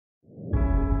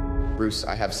Bruce,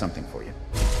 I have something for you.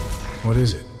 What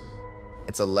is it?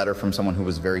 It's a letter from someone who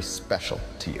was very special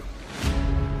to you.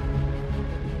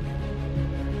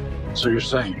 So you're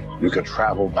saying you could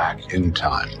travel back in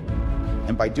time?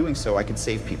 And by doing so, I could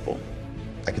save people.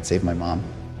 I could save my mom,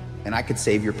 and I could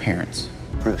save your parents.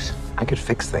 Bruce, I could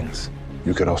fix things.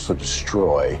 You could also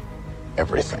destroy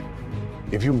everything.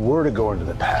 If you were to go into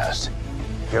the past,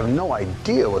 you have no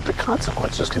idea what the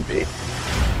consequences can be.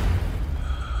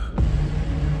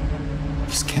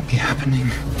 This can't be happening.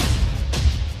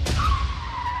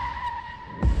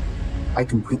 I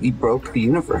completely broke the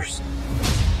universe.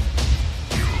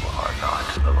 You are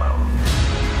not alone.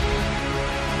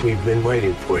 We've been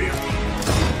waiting for you.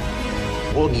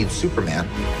 We'll need Superman.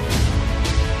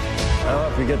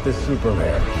 Well, if you get this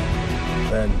Superman,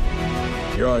 then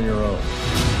you're on your own.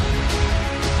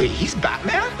 Wait, he's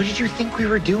Batman? What did you think we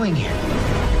were doing here?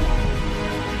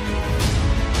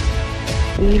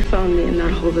 When you found me in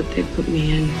that hole that they put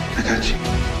me in, I got you.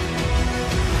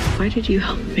 why did you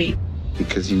help me?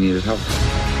 Because you needed help.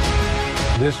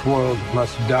 This world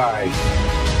must die.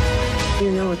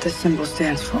 You know what this symbol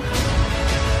stands for.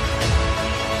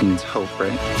 It means hope,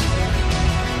 right?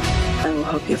 I will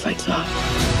help you fight off.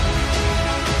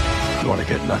 You want to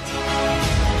get nuts?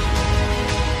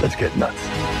 Let's get nuts.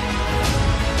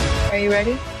 Are you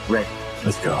ready? Ready.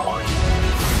 Let's go.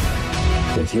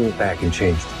 If you went back and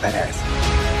changed the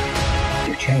past,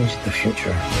 you changed the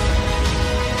future.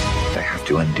 I have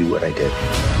to undo what I did.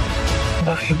 I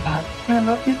love you, Bob. I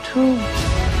love you too.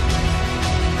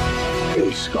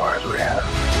 These scars we have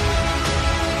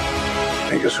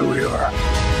make us who we are.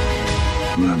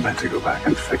 I'm not meant to go back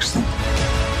and fix them.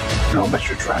 Don't let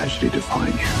your tragedy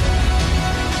define you.